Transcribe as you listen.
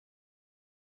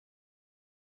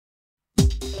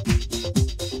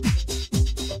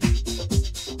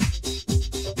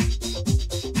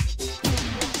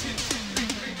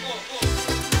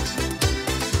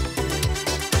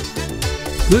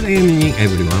Good evening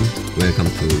everyone, welcome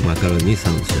to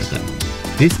MAKARONI.SOUND.THEATER.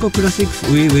 Disco classics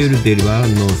we will deliver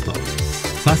non-stop.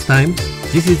 First time,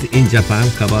 this is in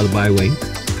Japan covered by Wayne,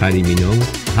 Kylie Minogue,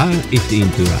 Turn It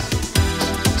Into Love.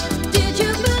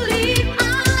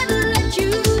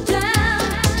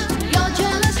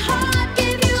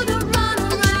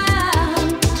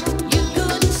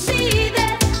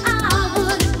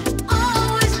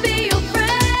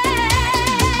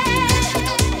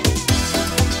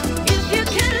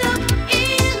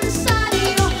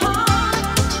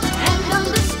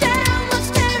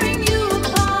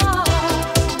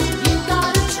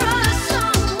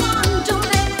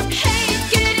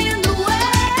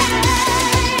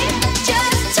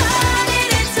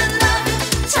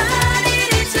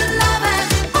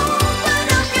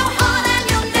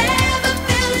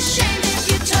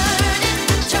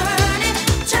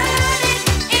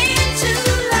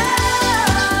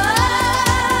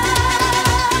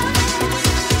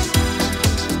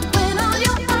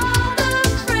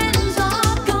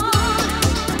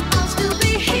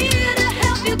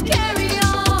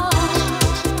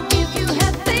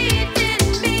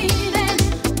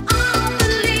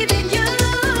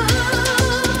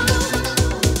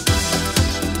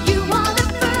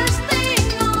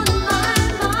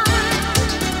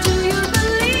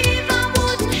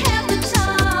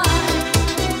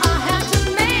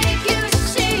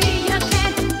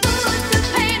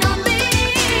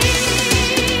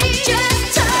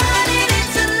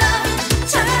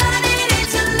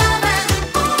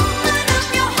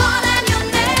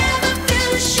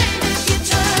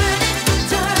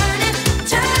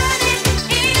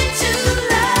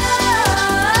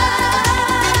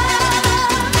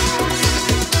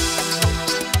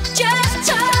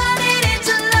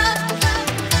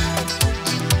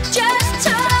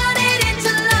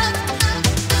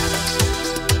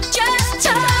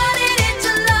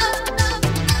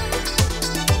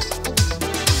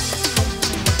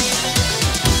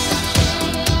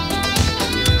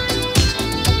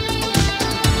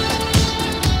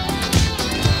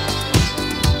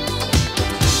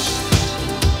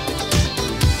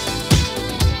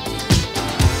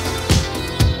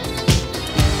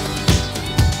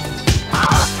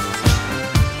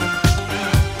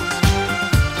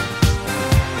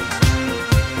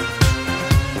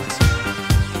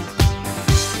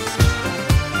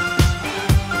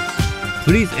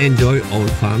 Please enjoy all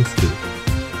fans too.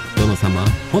 殿様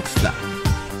ホッツだ。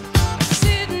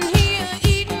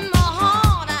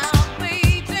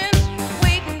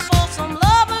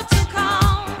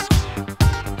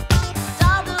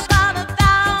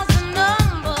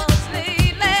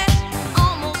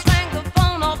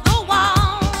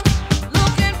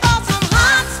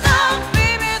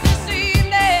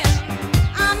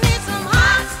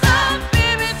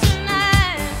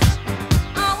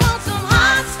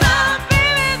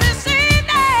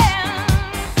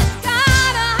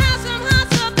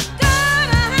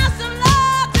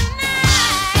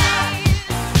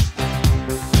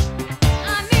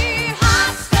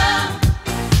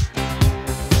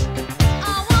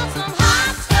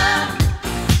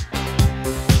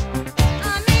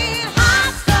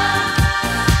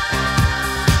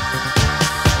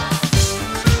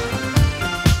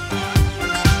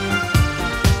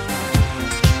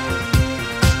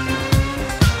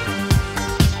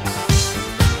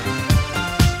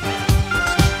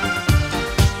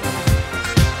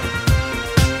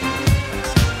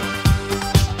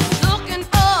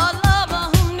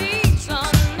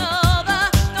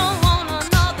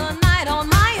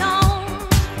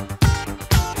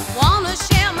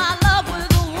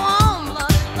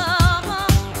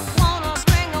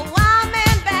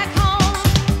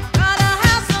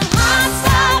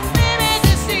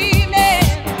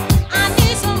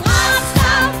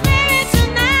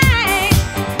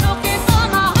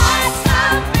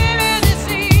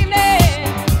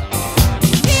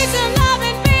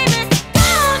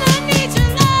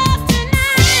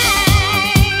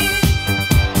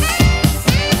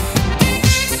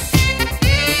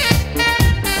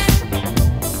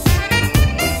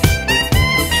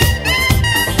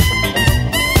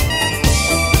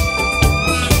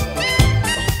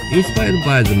Inspired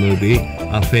by the movie,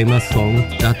 a famous song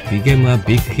that became a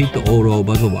big hit all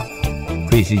over the world,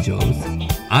 Quincy Jones'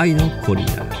 愛のコリ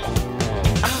ダ。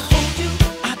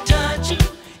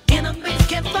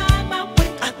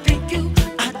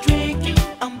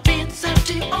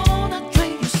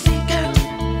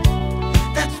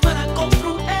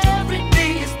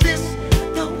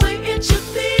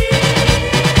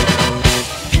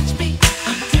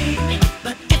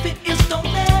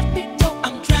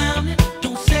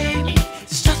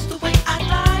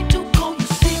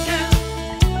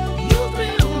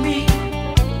Real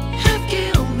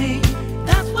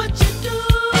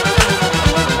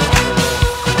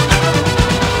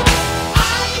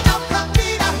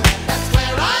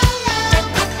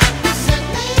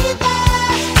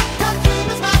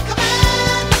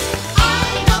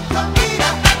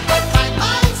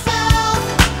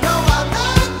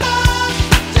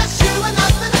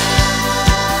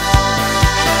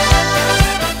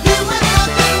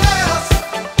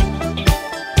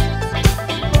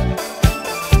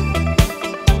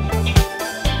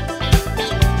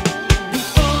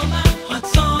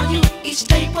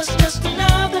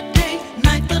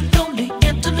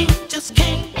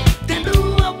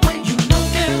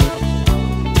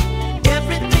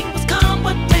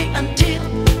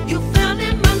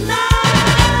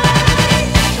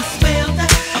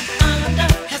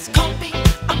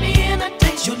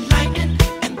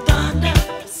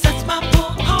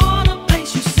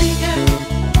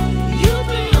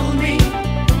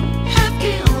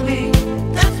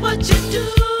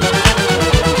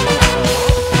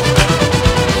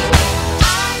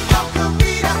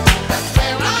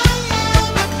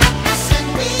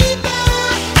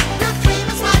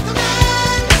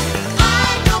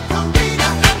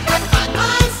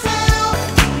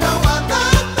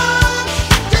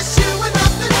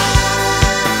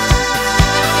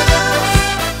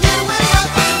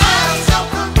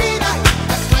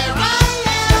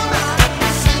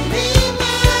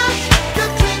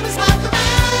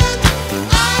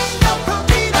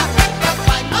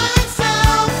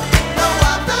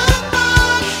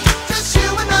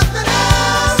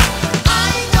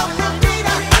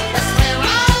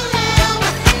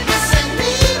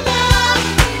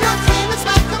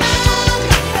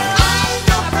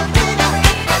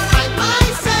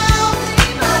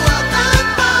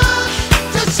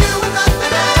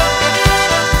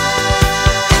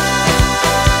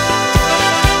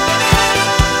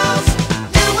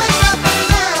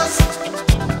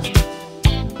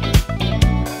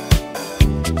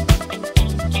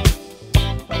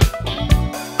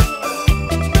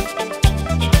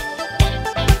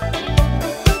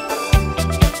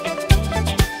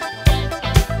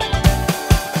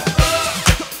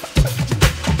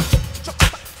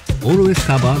always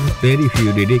covered very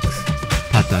few lyrics.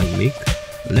 Pattern Mick,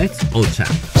 let's all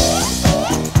chat.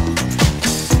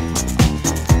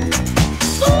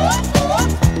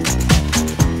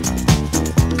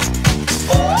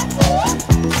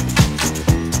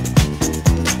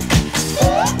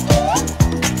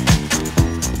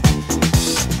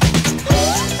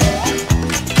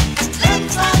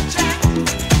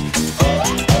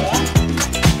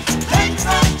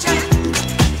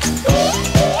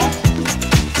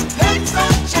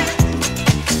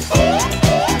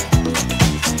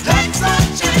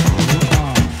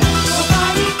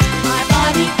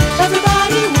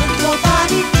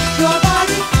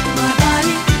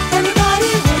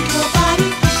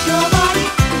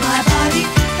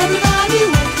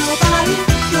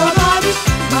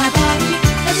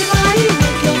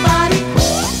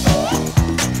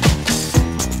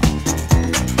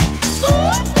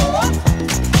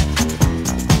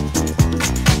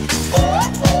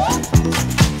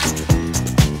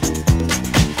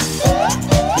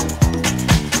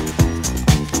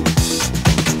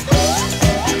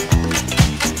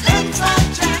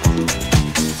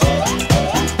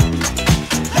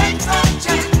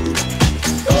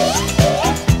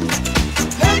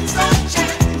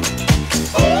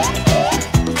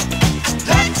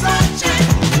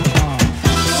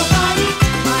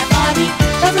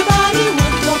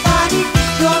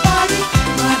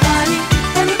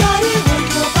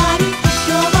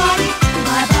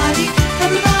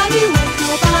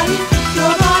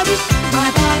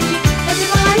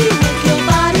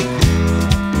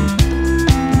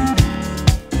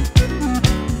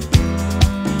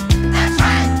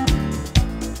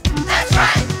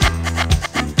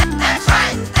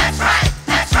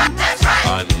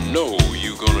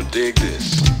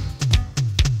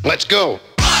 Let's go.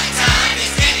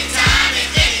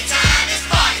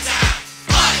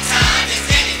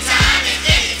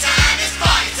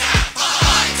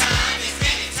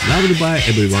 Loved by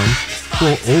everyone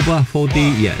for over 40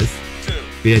 years.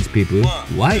 Village People,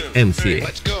 YMCA.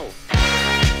 Let's go.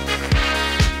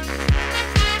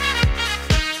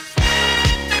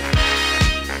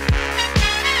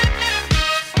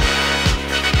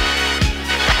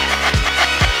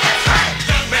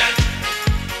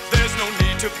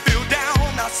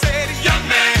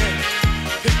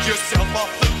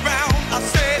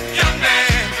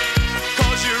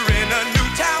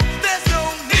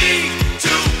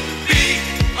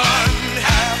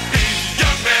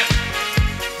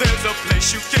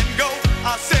 You can go,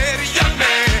 I said, young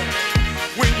man.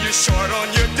 When you're short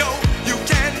on your dough, you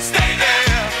can stay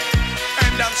there.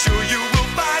 And I'm sure you will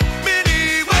find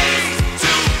many ways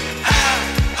to have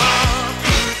a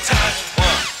good time. 1,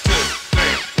 2, 3,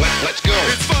 let's go.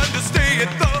 It's fun to stay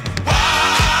at the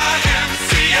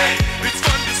YMCA. It's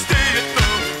fun to stay at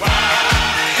the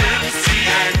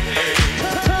YMCA.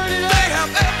 They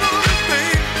have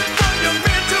everything for your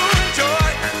men to enjoy.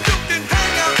 You can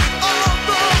hang out with all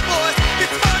the boys.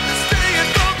 It's fun to stay at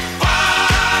the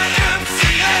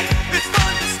YMCA. It's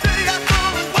fun to stay at the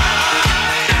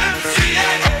YMCA.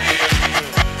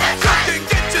 You can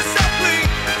get yourself clean.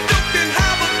 You can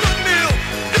have a good meal.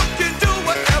 You can do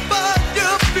whatever you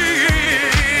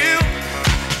feel.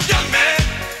 Young man,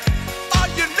 are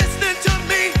you listening to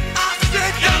me? I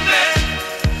said, young man.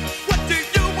 What do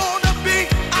you wanna be?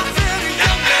 I said,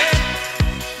 young man.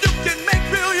 You can make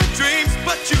real your dreams,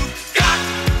 but you got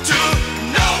to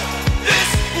know this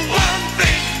one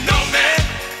thing. No man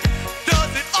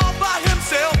does it all by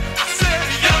himself. I said,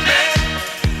 young man,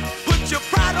 put your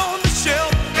pride on the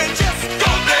shelf and just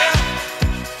go there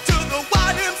to the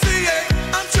YMCA.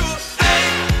 I'm sure they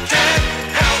can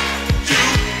help you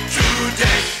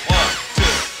today. 1, 2,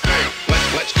 3,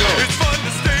 let's go. It's fun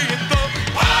to stay at the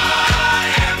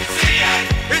YMCA.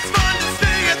 It's fun to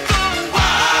stay at the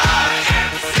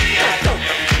YMCA.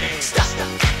 Stop.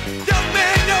 Young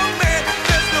man,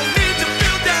 there's no need to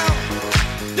feel down.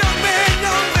 Young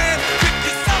man, pick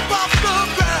yourself off the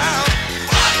ground.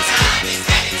 One time is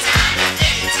anytime, and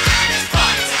anytime is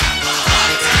party time.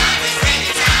 One time is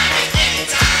anytime, and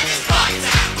anytime is party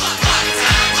time.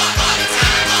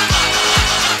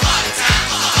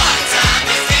 One time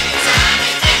is anytime,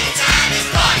 and anytime is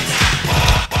party time.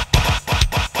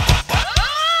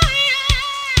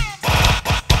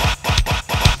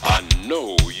 I know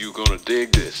you're gonna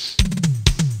dig this.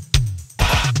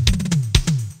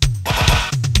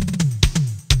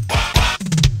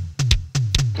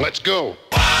 Let's go.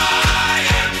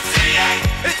 YMCA.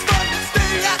 It's fun to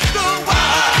stay at the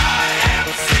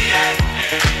YMCA.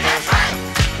 That's right.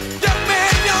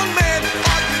 Young man,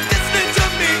 are you listening to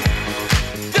me?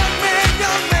 Young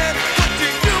man, what do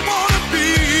you wanna be?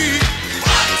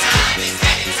 One time is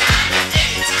anytime, and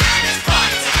anytime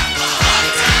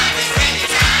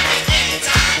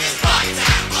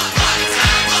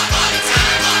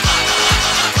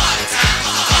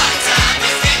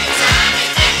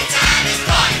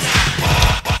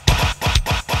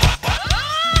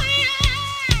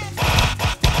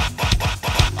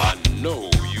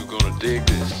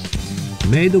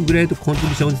made great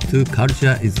contributions to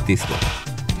culture is disco.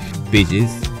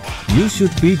 Bitches, you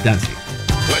should be dancing.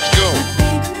 Let's go.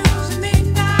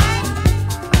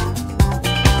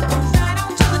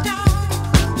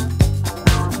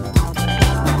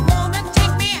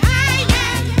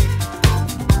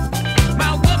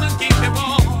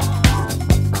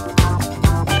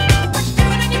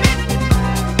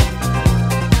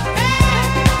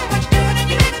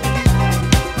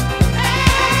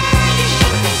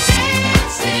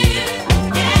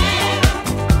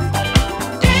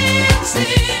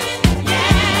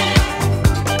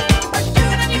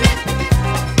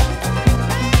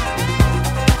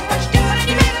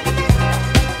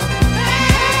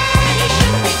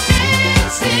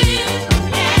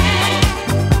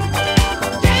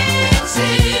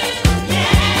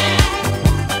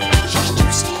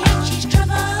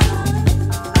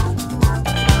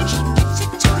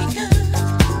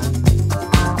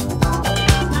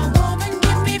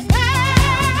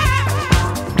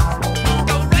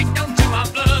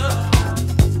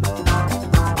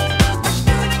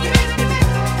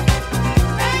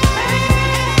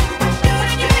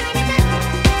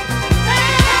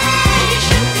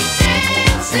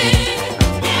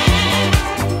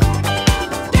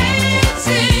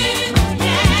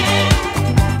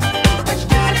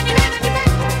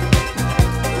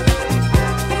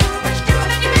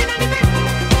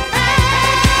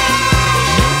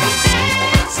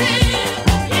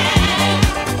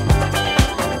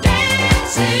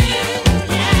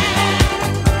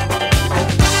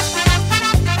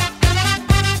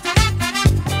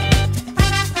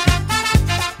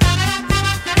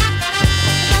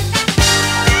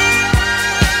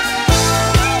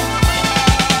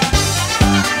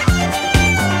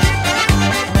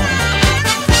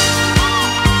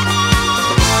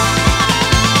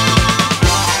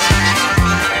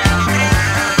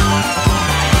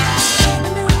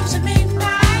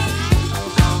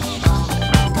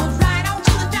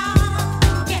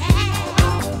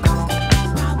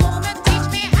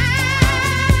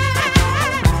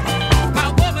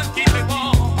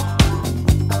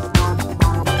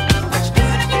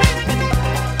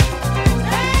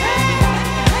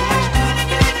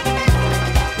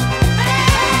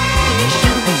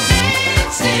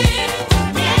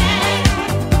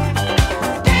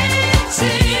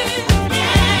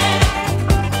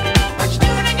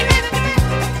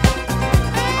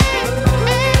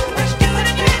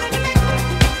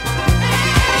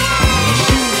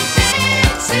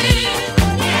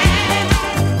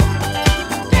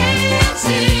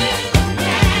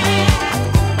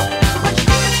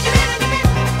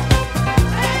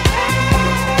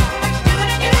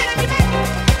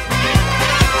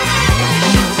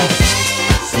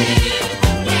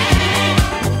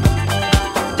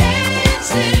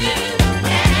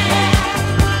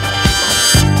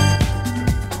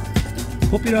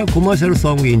 Popular commercial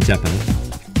song in Japan,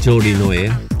 Jolie Noe,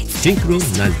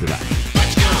 Synchronized Life.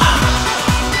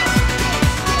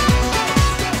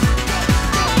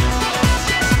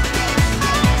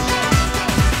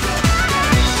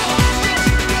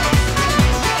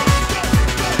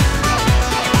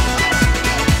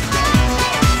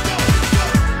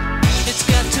 It's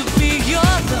got to be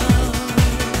your love,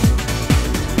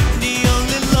 the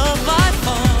only love I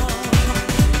fall,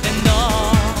 and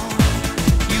all.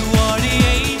 You are the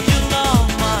angel of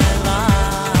my life.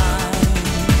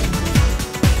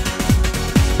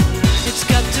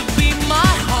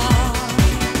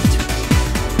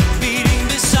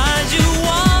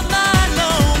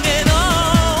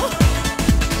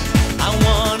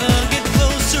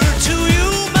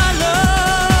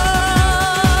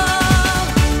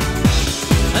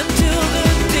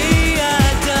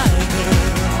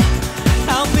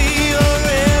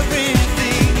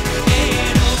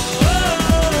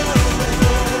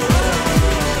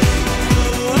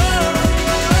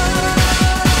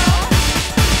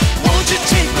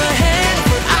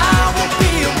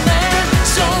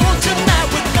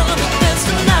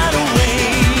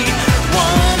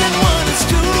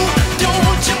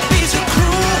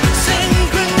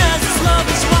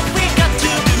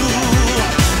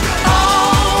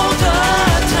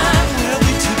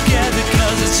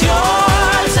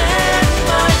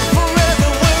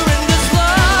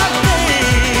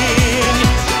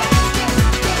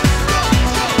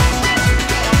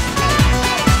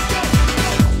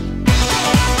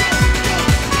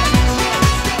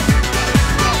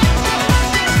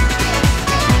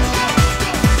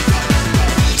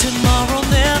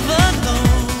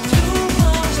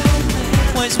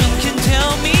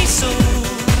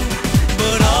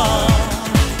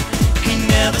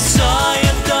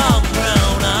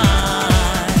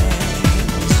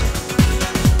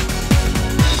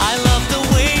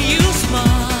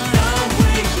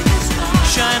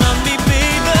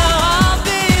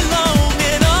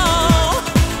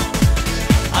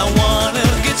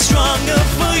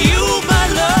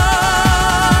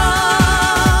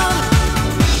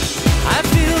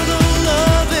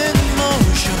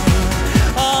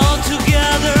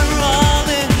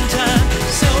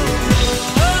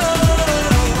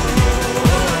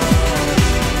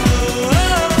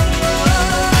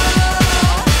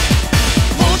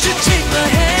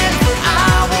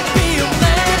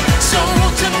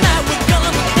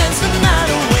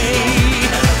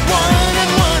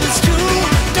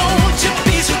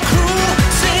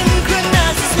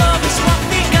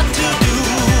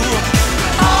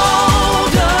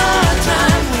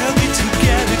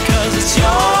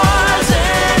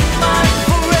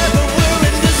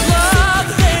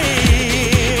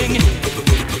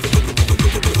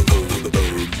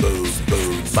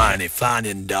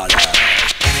 finding dollars.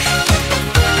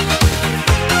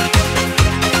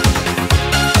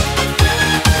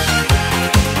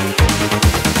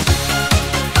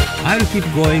 I'll keep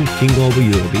going, King of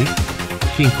Yorubi,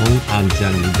 King Kong and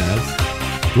Jungle Girls,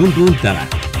 Boom Boom Dara.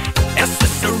 It's a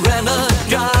surrender,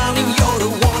 darling, you're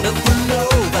the wonderful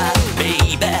lover,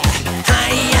 baby.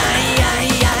 Hi, hi, hi,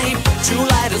 hi.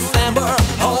 July, December,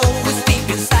 always deep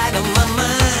inside of my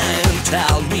mind.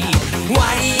 Tell me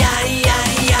why,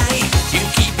 you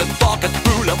keep a pocket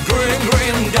full of green,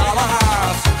 green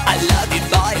dollars. I love you,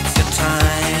 but it's your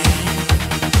time.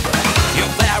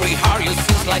 You're very hard, you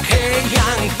seem like, hey,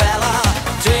 young fella,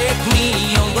 take me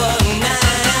on the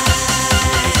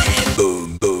night.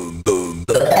 Boom, boom, boom,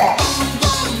 boom.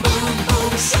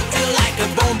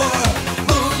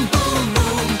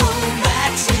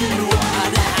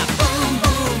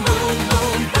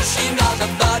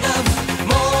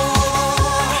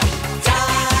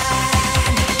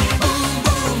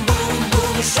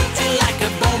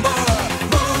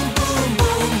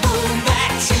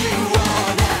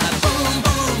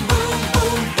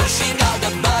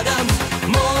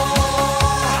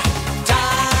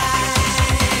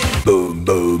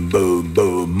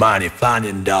 Money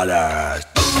finding dollars.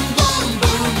 Boom, boom,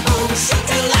 boom, boom,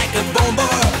 shooting like a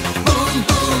bomber. Boom,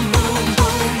 boom, boom,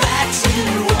 boom, that's in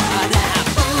water.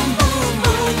 Boom, boom,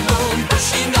 boom, boom,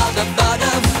 pushing out the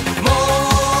bottom.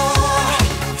 More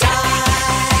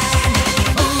time.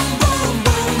 Boom, boom,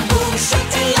 boom, boom,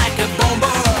 shooting like a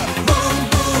bomber. Boom,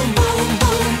 boom, boom,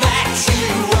 boom, that's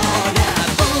in water.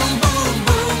 Boom, boom,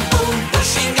 boom, boom,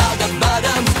 pushing out the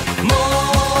bottom.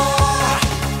 More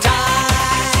time.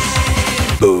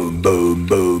 Boom, boom,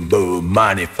 boom, boom,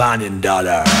 money finding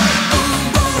dollars.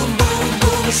 Boom, boom, boom,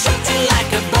 boom, shooting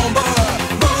like a bomber.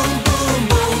 Boom, boom,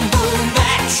 boom, boom,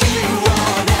 that's in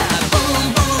water. Boom,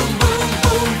 boom, boom,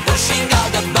 boom, pushing out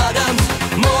the bottom.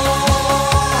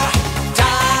 More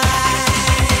time.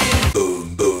 Boom,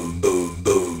 boom, boom,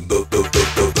 boom, boom, boom,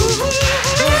 boom, boom.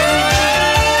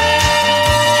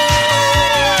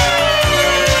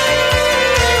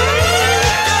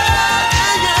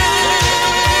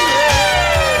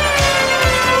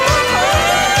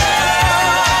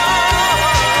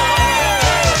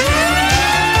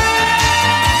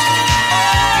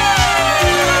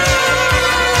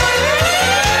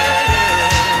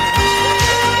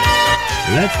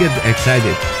 Let's get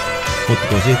excited. Hot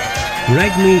gossip,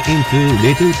 break me into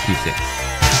little pieces.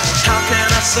 How can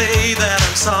I say that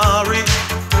I'm sorry?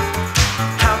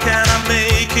 How can I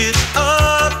make it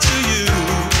up to you?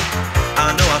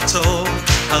 I know I've told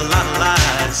a lot of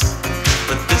lies,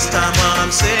 but this time what I'm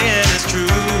saying is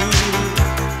true.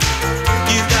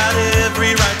 You've got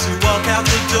every right to walk out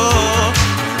the door.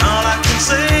 All I can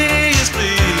say is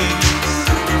please,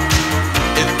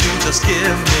 if you just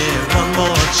give me one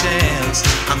more chance,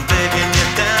 I'm begging you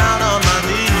down on my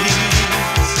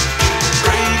knees.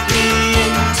 Break me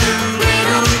into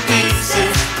little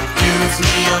pieces, use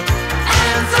me up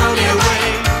and throw me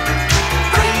away.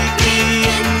 Break me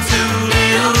into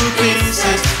little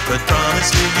pieces, but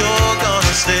promise me you're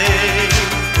gonna stay.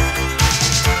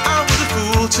 I was a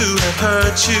fool to have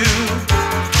hurt you.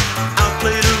 I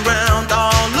played around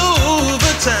all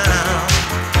over town.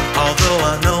 Although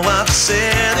I know I've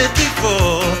said it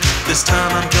before, this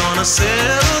time I'm gonna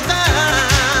settle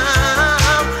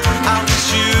down. I wish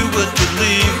you would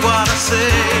believe what I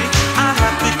say. I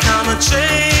have become a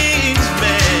changed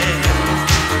man.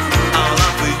 I'll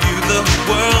offer you the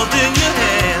world in your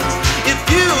hands if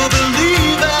you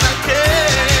believe that I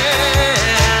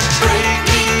can. Break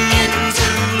me into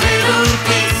little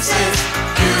pieces,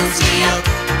 use me up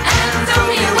and throw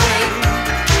me away.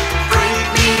 Break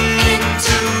me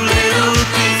into little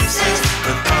pieces,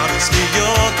 but promise me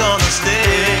you're gonna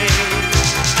stay.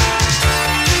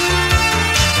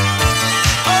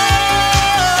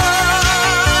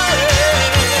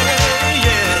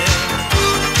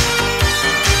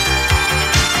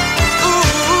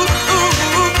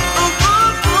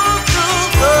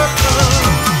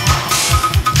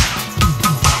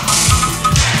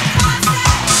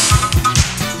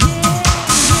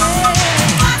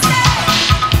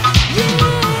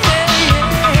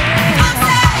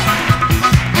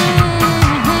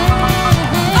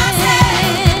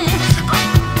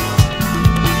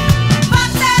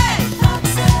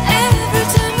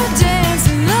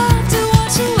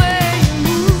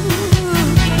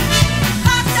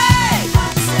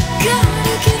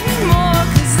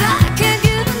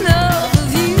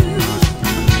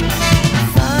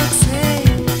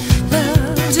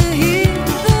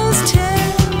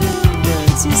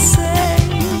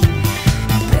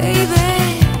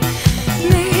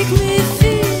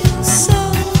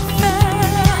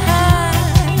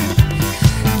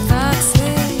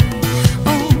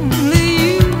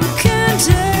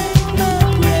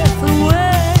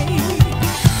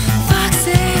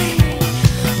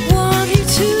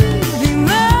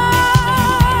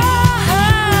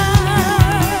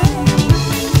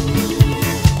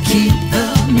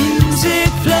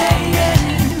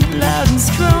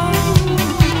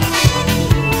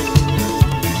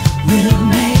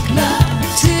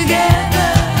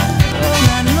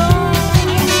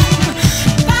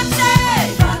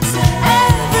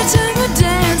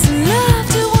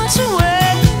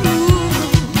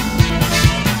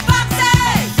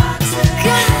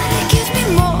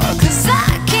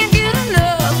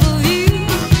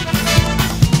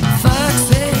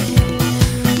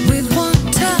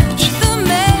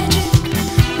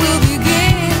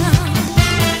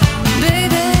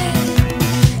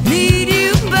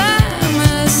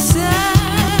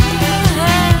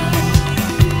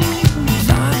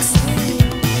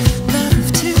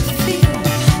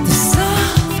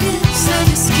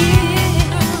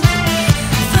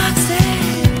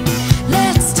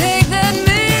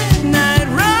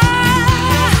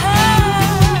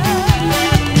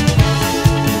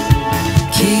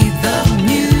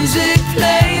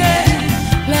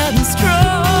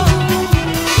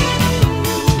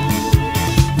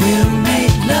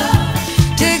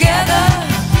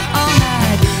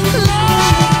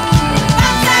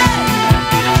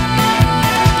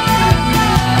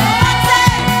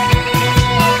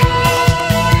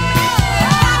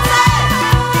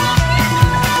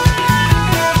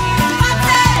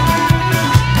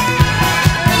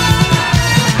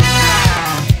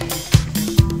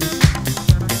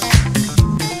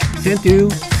 to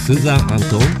Susan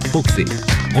Anton Foxy.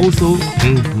 Also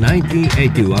in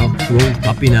 1981 from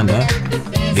Happy Number,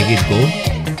 make it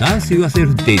go Dance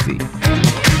Yourself Daisy.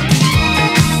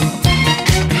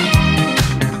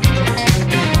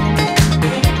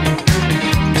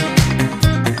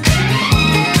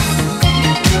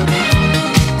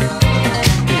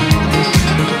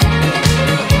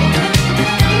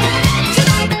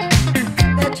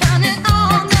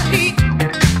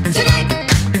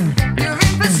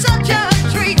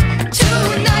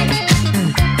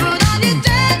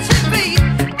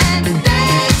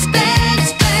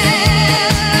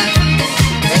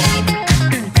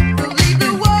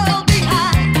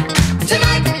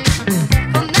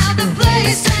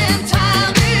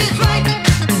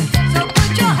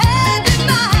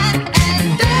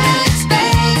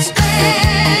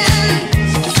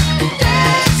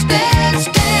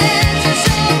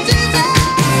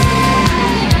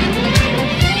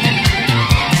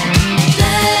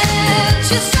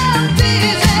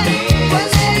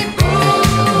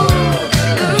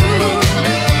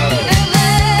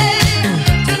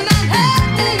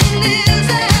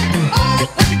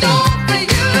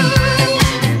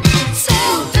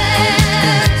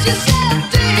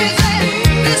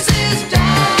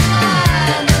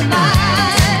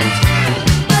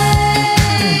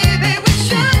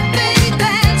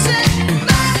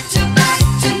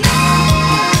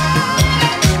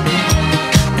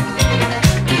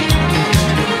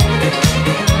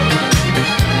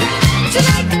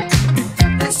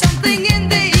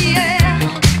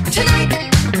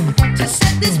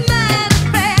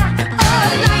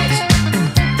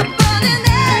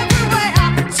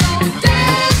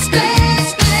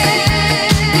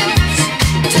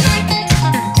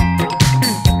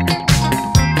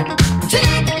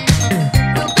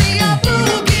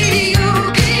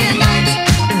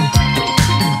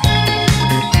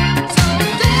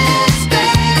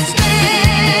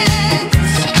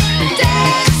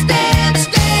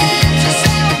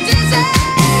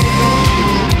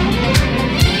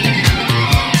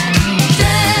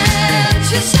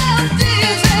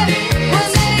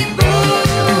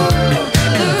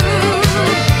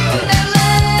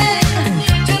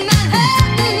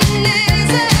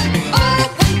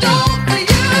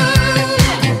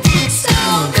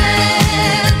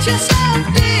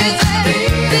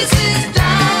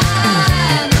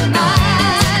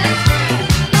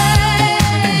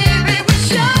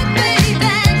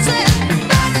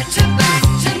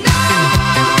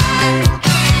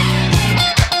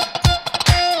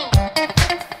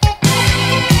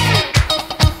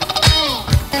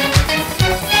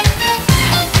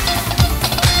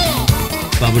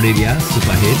 Bubbly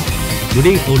Superhit,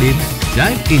 Green Olive,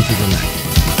 Dive into the Night.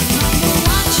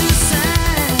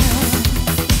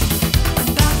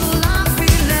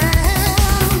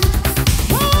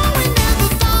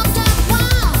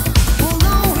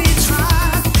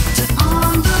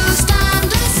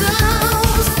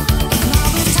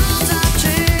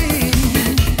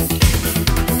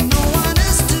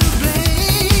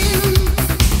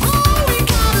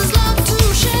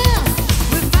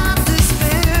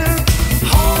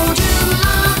 Hold your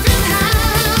life in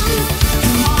hand.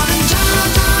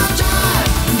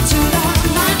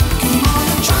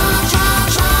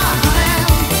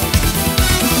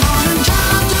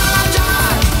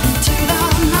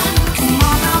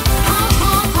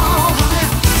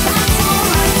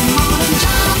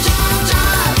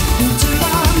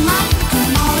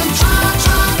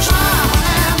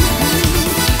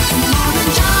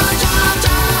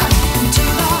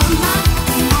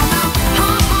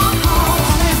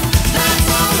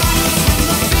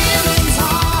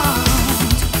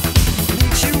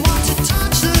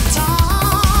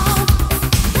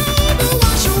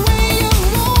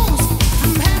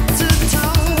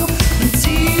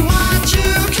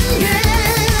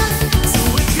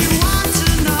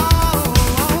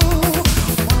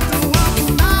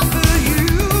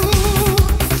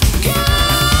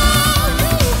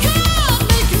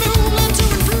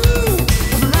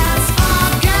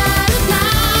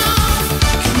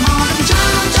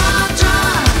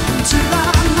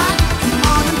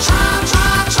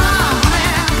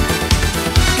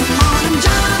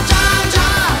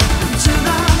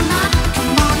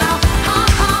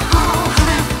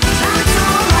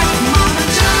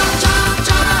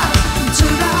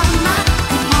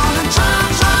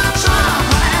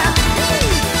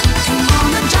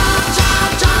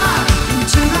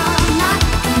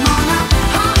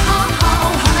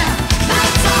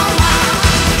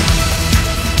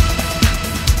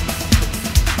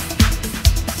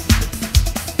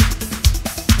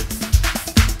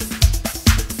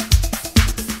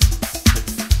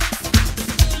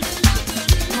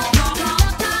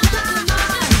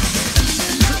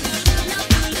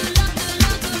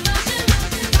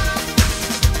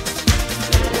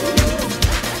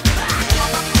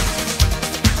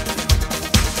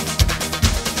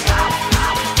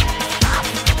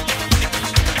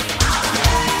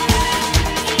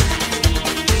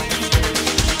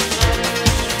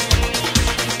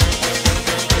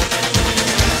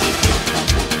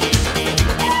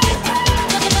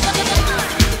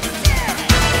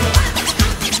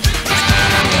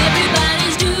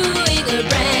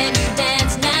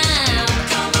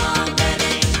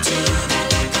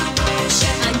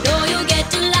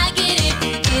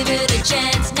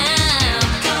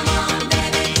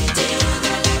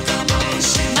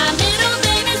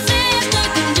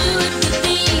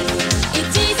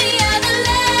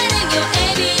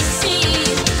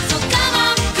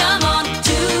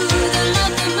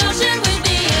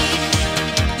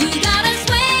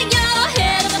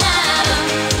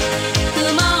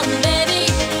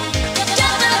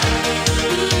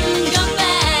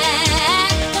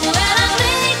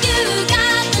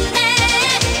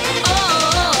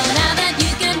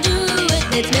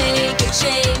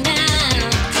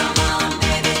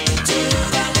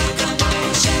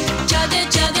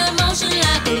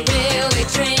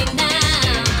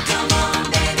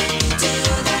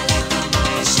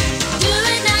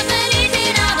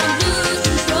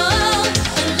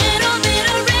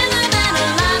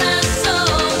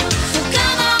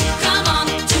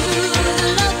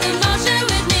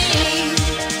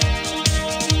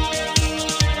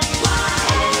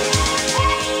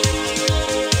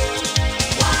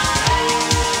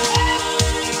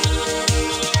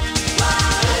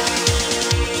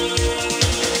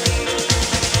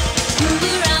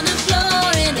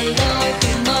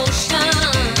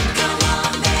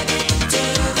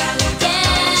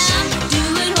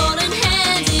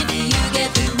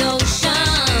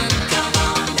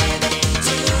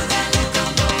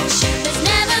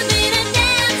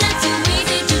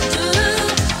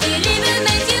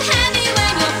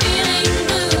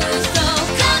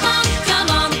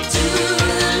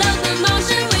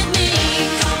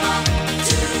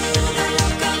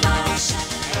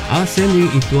 understanding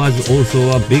it was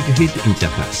also a big hit in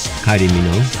Japan. Kylie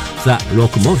Minogue, The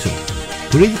Rock Motion.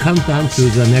 Please count down to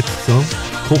the next song,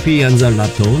 Coffee and the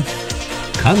Ratones,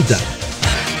 Countdown.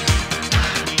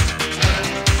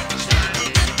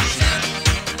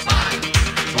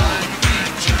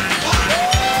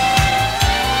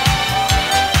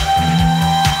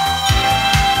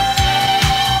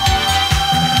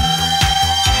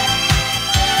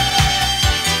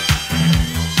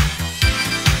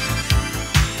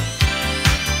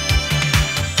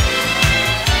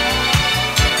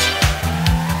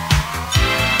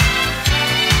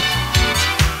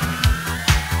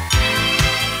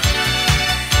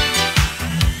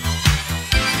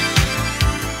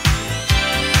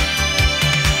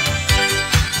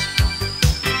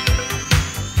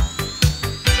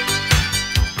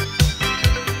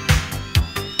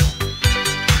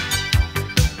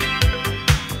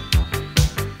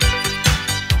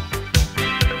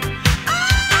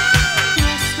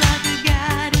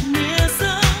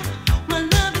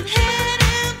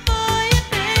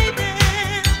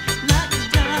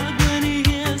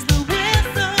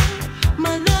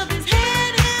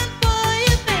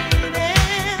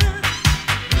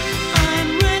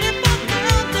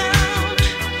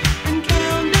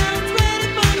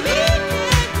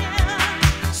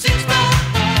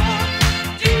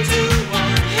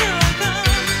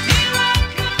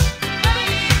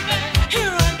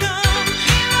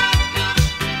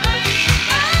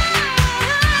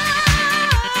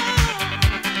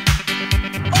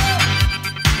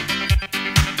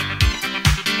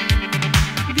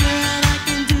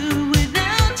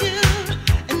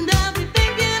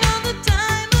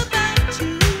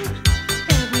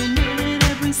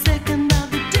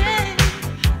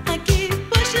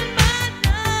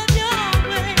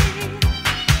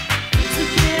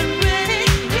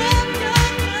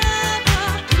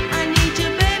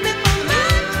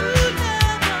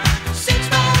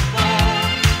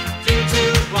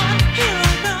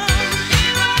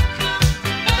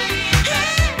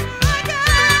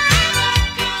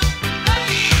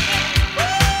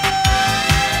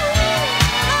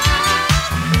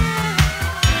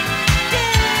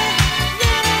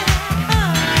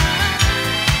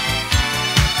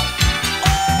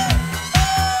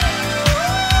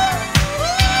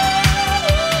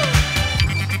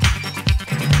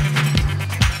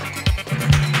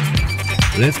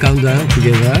 Let's count down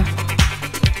together.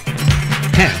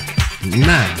 10,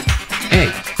 9, 8,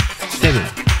 7,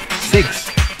 6,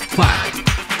 5,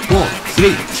 4,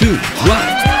 3, 2,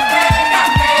 1.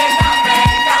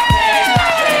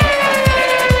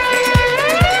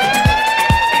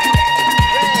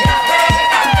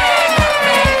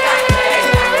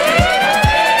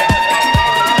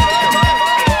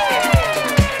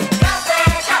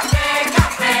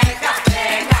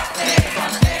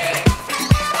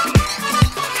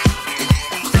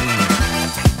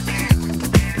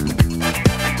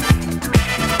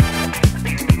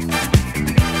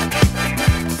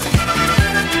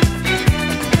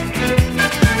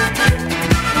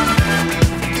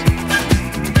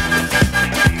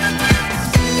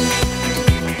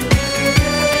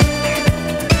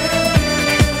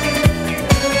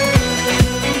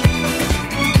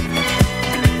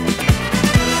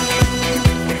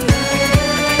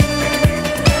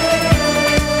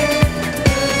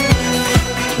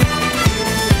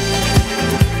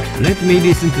 Let me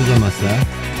listen to the master.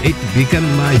 It became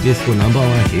my disco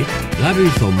 #1 hit. Love you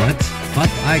so much, but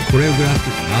I choreographed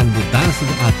and danced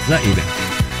at the event.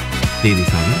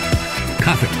 Didi-san,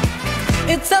 Cafe.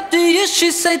 It's up to you,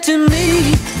 she said to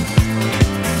me.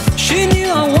 She knew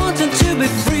I wanted to be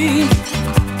free.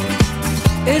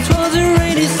 It was a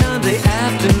rainy Sunday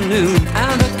afternoon,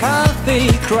 and the cafe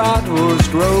crowd was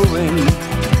growing.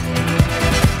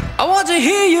 I want to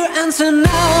hear your answer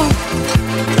now.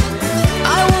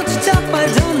 I want to tap, I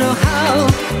don't know how.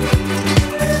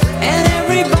 And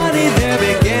everybody there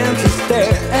began to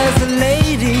stare as the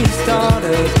lady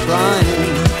started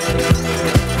crying.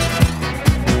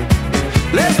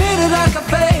 Let's meet at a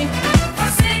cafe for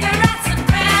cigarettes and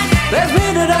brandy. Let's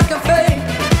meet at a cafe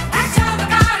and talk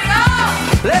about it all.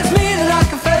 Let's meet at a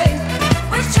cafe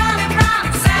With Charlie Brown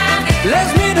and Sandy.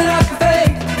 Let's meet at a cafe.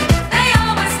 They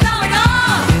always know it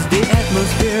all. It's the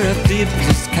atmosphere of deep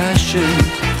discussion.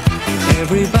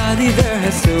 Everybody there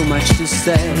has so much to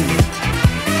say.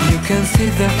 You can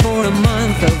sit there for a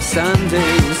month of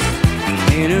Sundays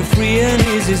in a free and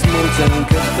easy small town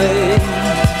cafe.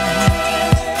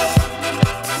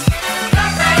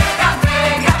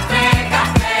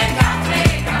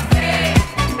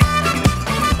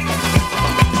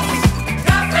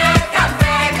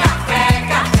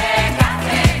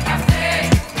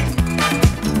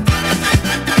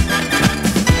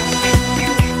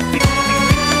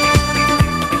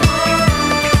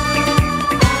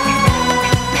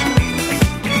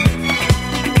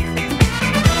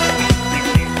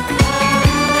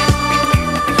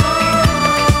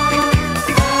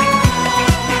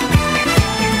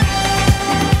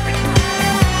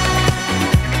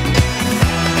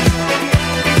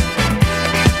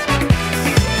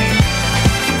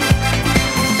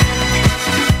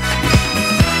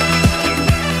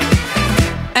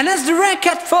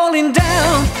 falling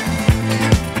down.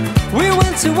 We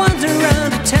went to wander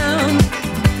around the town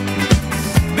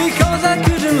because I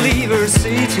couldn't leave her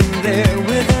sitting there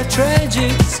with a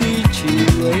tragic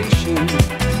situation.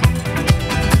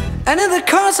 And in the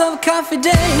course of coffee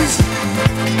days,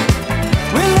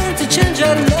 we learned to change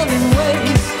our loving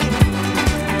ways,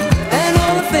 and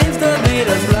all the things that made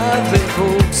us love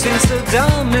before since the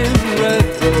damning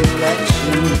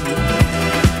recollection.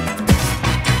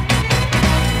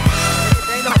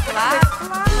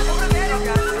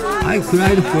 I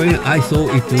cried when I saw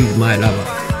it with my lover.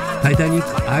 Titanic,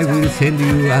 I will send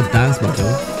you a dance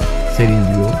battle. Celine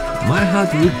Dion, my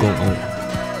heart will go on.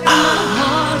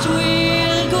 Heart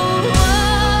will go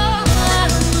on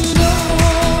and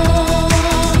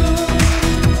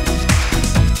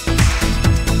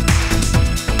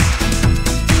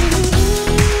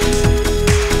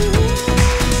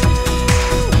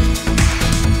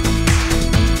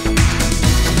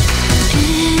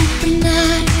Every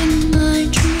night in my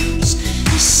dreams,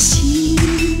 I see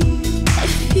you, I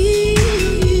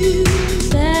feel you.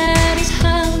 That is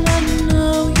how I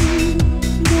know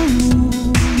you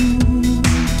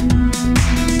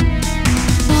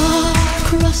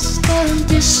across the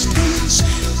distance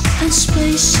and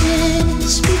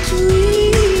spaces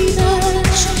between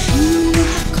us. You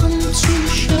have come to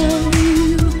show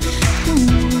you.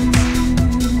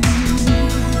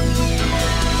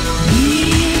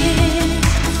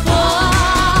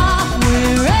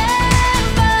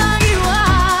 Wherever you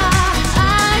are,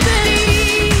 I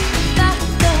believe that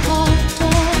the heart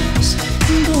does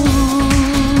go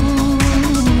on.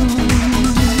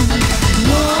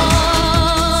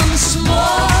 Once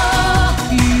more,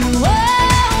 you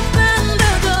open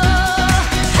the door,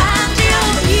 and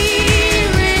you'll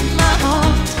hear in my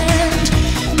heart,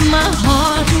 and my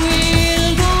heart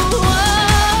will go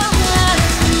on and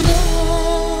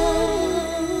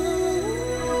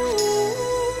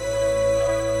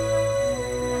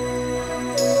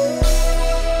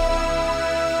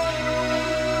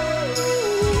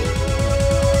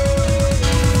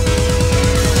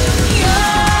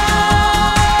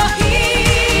You're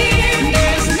here,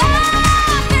 there's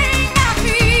nothing I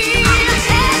feel,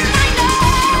 and I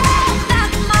know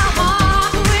that my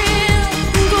heart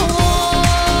will go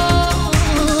on.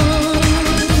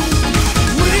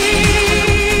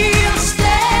 We'll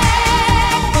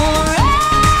stay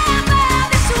forever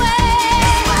this way.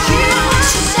 You are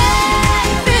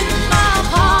safe in my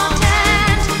heart,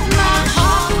 and my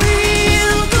heart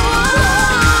will go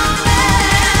on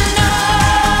and on.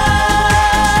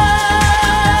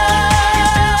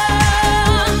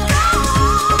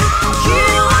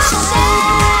 You are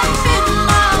safe in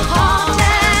my heart,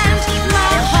 and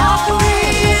my heart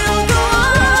will go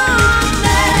on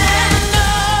and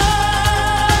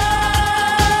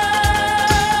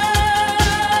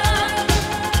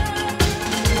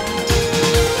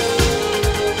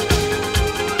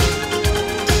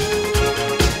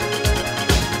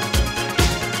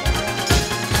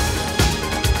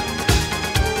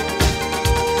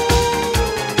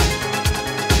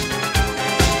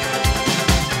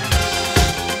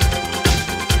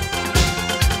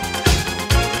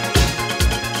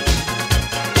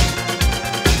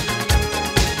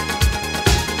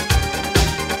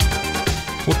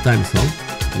Hot time song,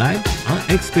 live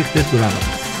unexpected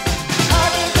lovers. How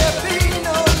could there be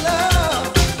no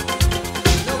love,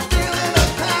 no feeling of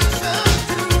passion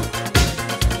too?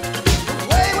 The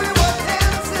way we were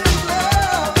dancing,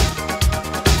 love,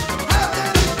 how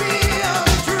could it be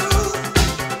untrue?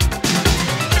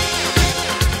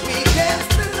 We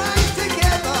danced the night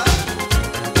together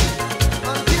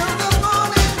until the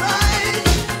morning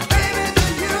rise. Baby, do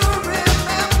you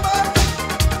remember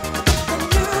the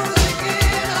music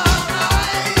in our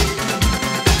eyes?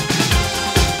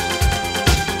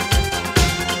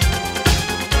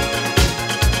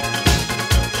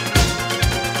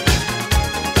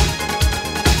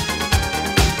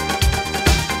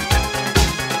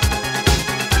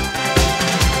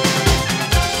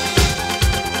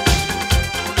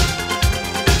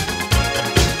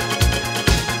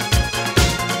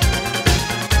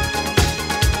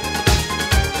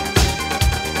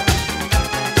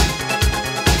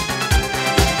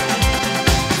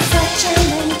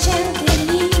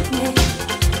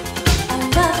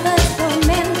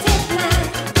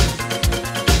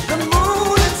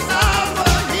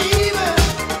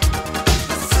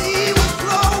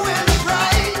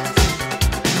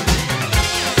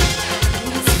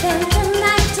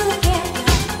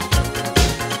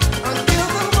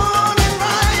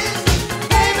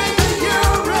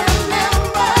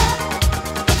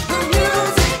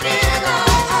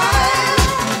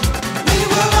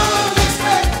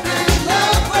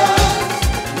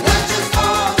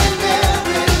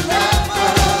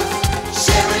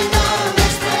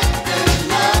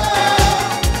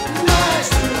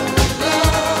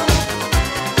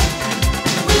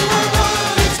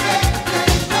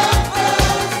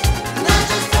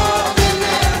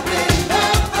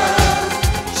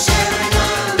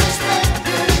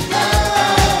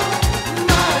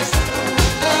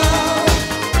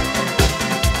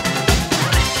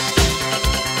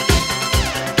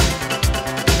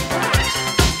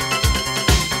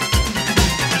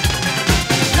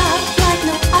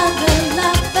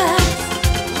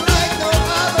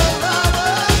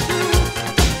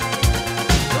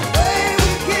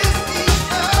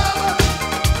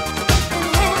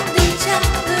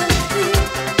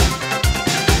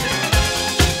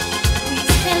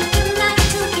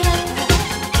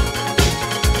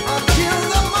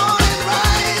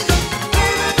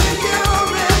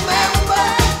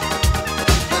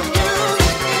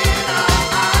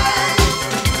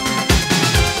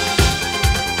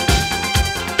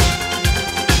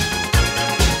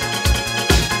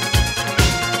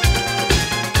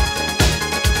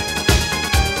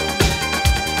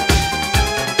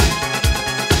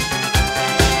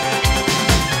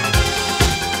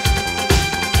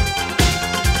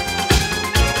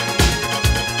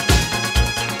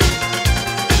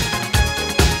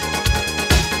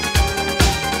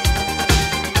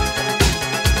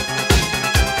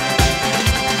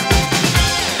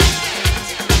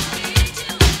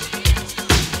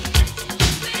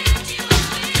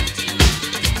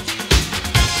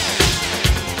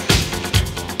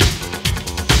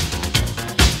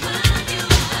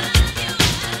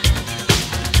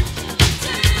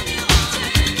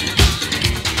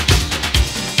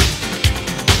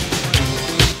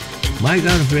 My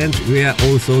girlfriend were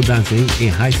also dancing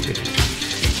in high school.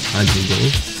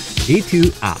 Antigo, eat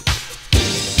you up.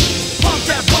 Pump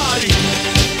that body.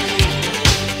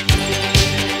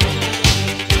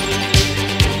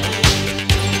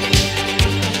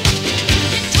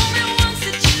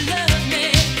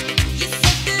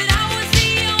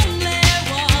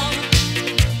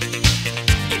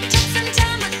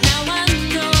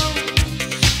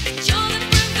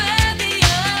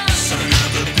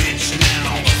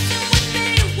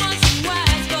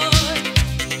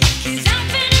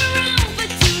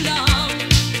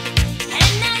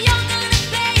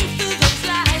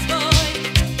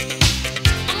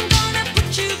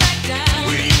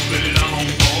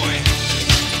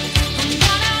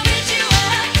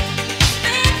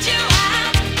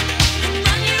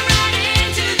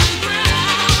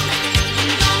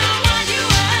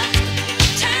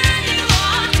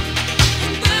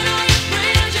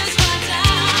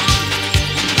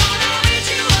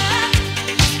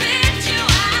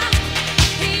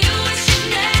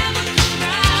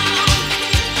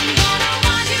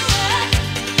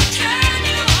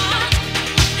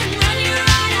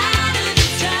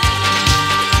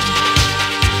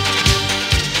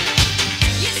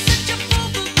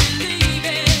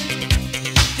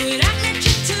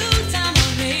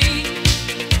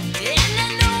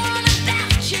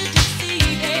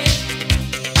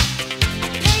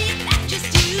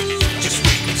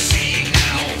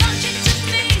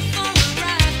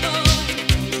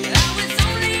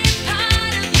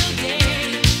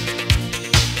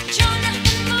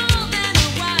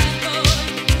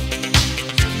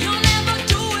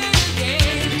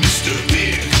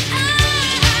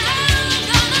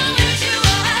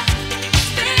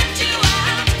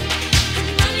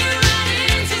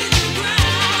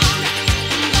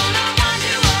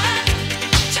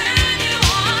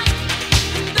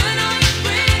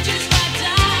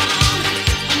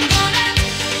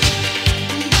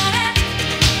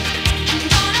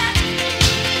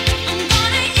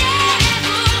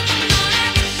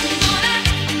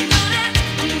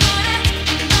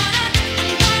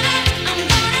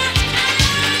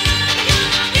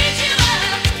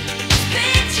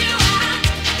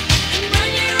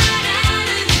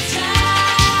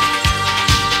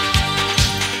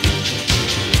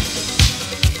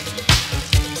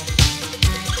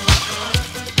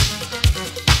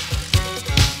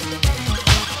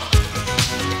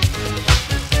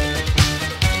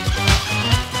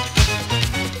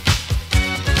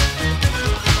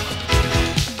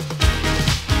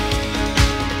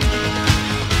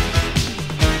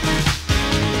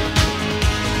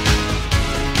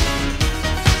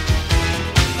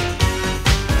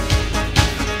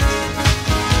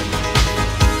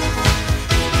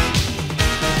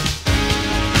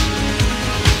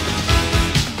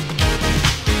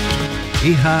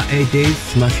 In her 80s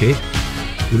smash hit,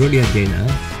 Gloria Gaynor,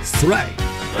 Strike.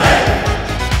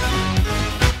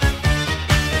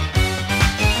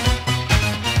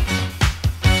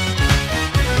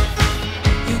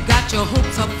 You got your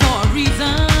hopes up for a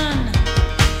reason.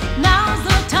 Now's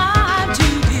the time to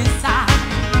decide.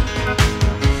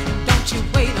 Don't you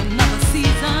wait another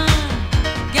season.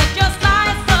 Get your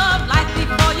slice of life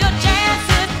before your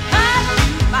chances pass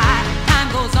you by. Time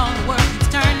goes on, the world keeps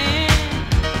turning.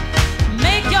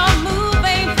 Make your move,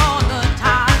 aim for the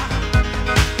top.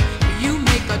 You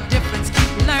make a difference,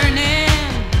 keep learning.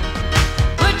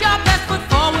 Put your best foot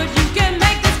forward, you can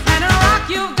make this planet rock.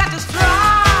 You've got to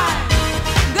strive.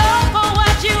 Go for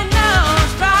what you know,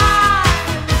 strive.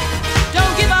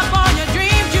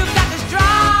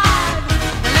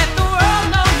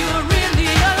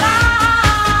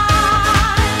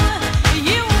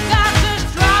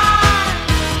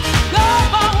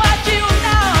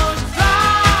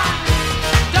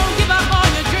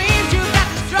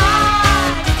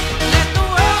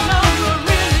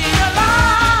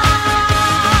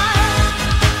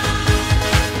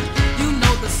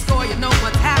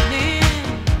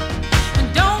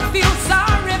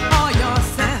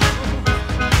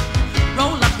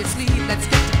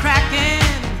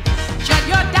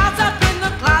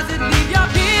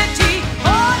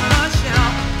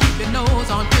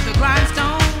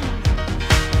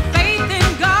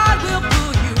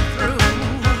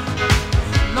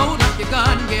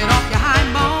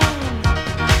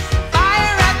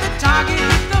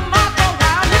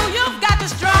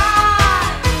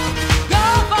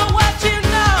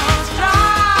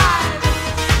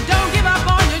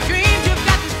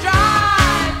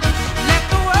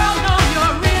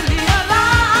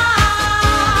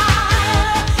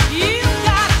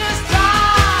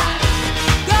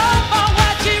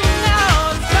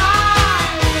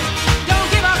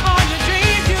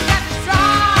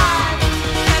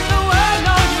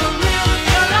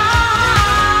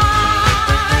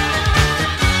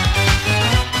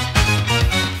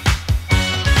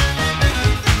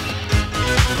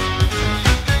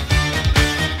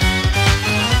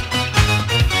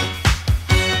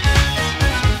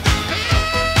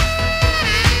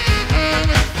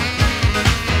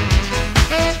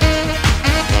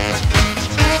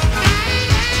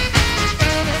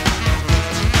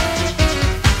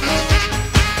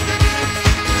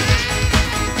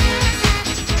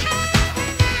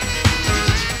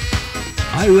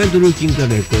 went looking the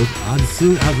record as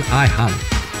soon as I had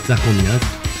the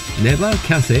convenience. Never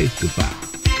can say goodbye.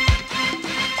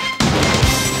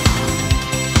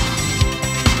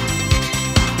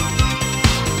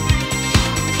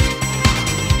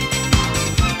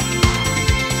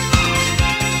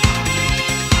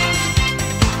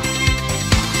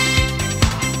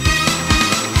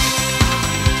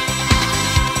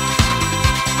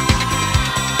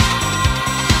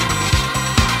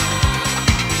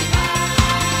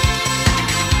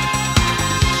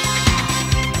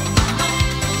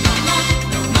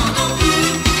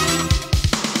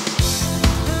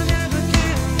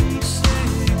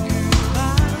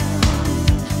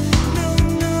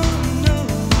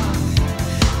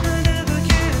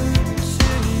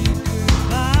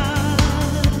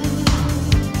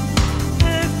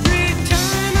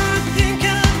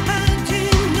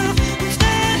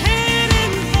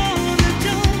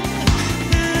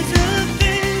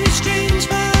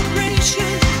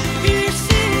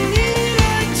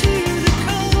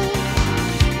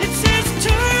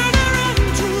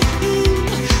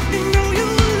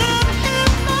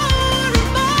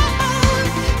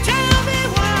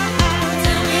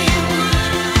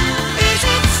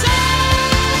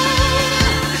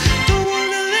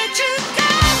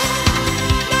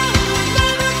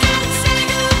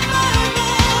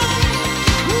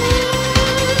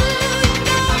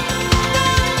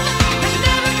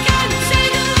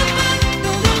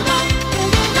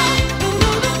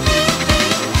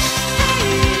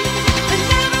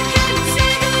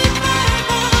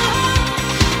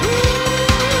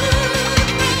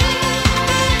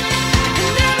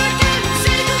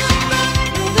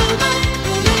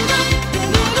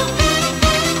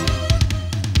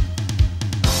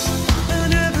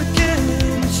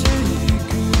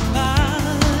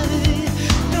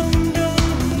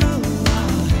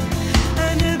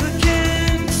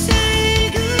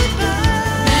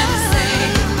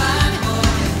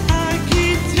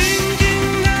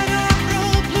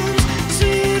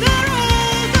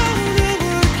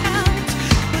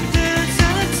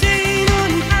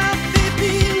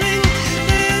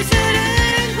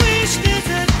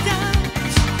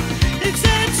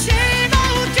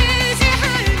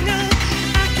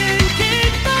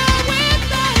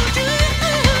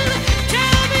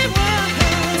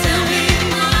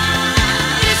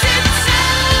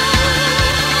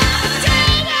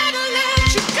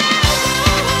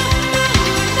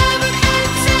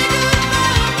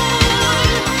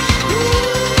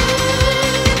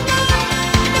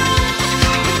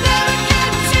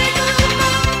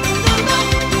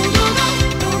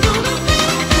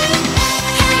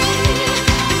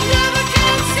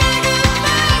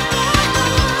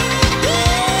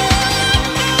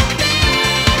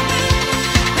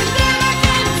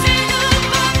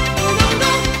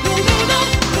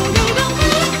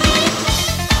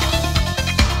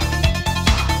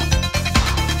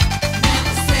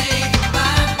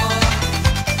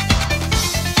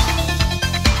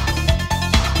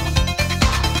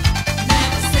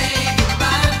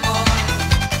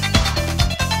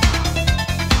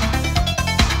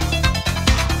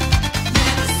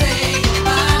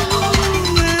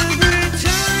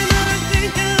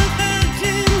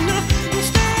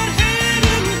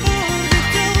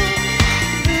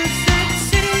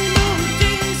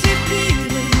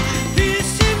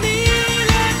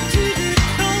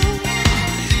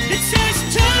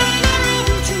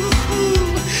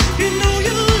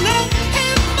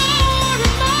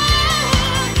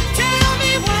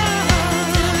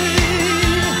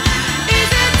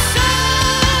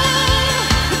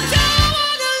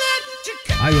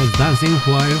 Dancing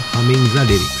while humming the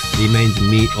lyrics reminds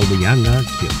me of younger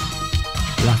Kyo.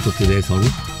 Last today's song,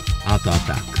 Art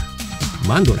Attack,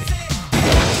 Mandolin.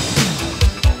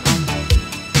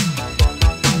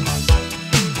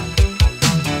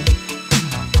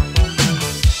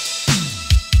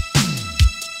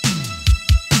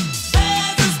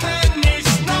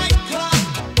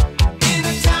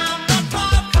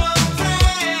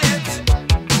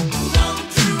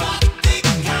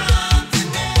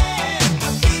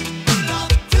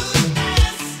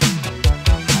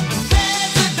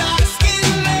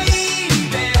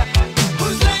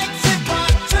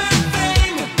 Turn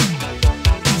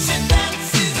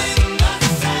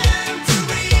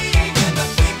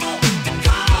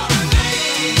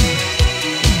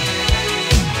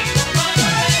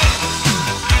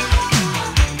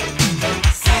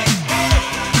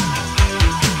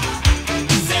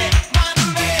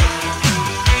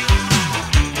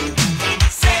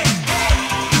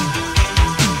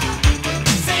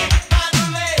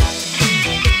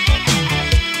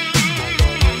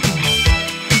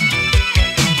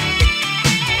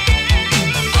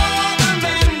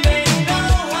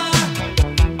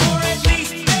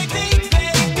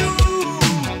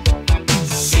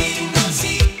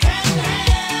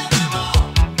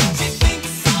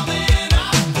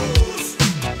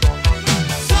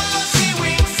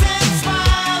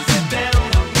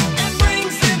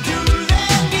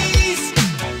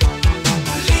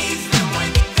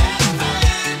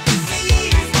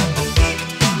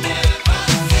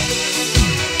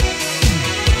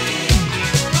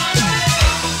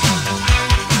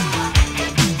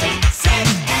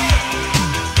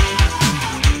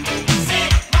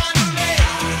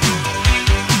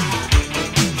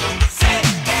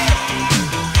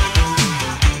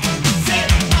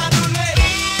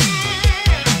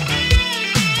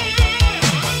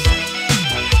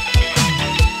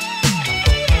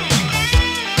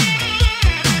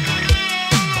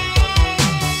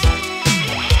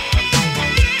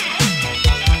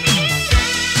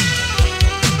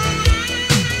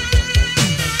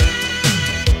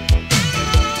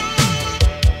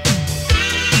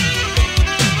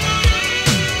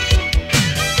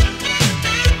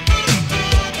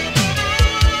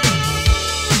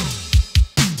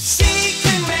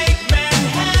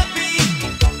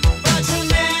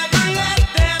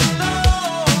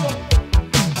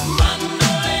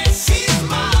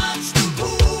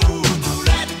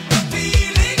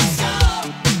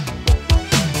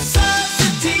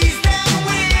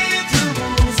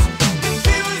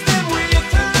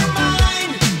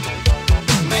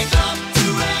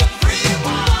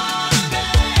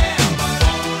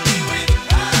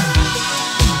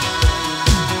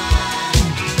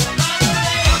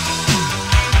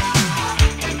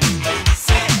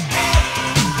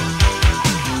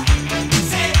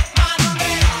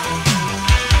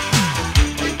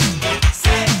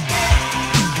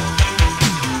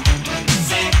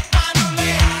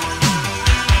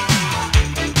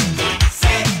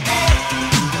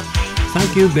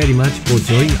Thank you very much for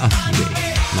joining us today,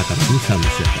 Makaroni Sound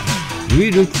Theater.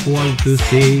 We look forward to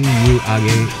seeing you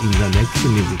again in the next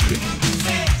music clip.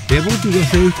 Devote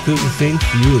yourself to the things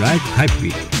you like hype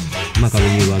with.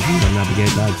 Makaroni was the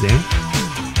navigator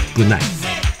then. Good night.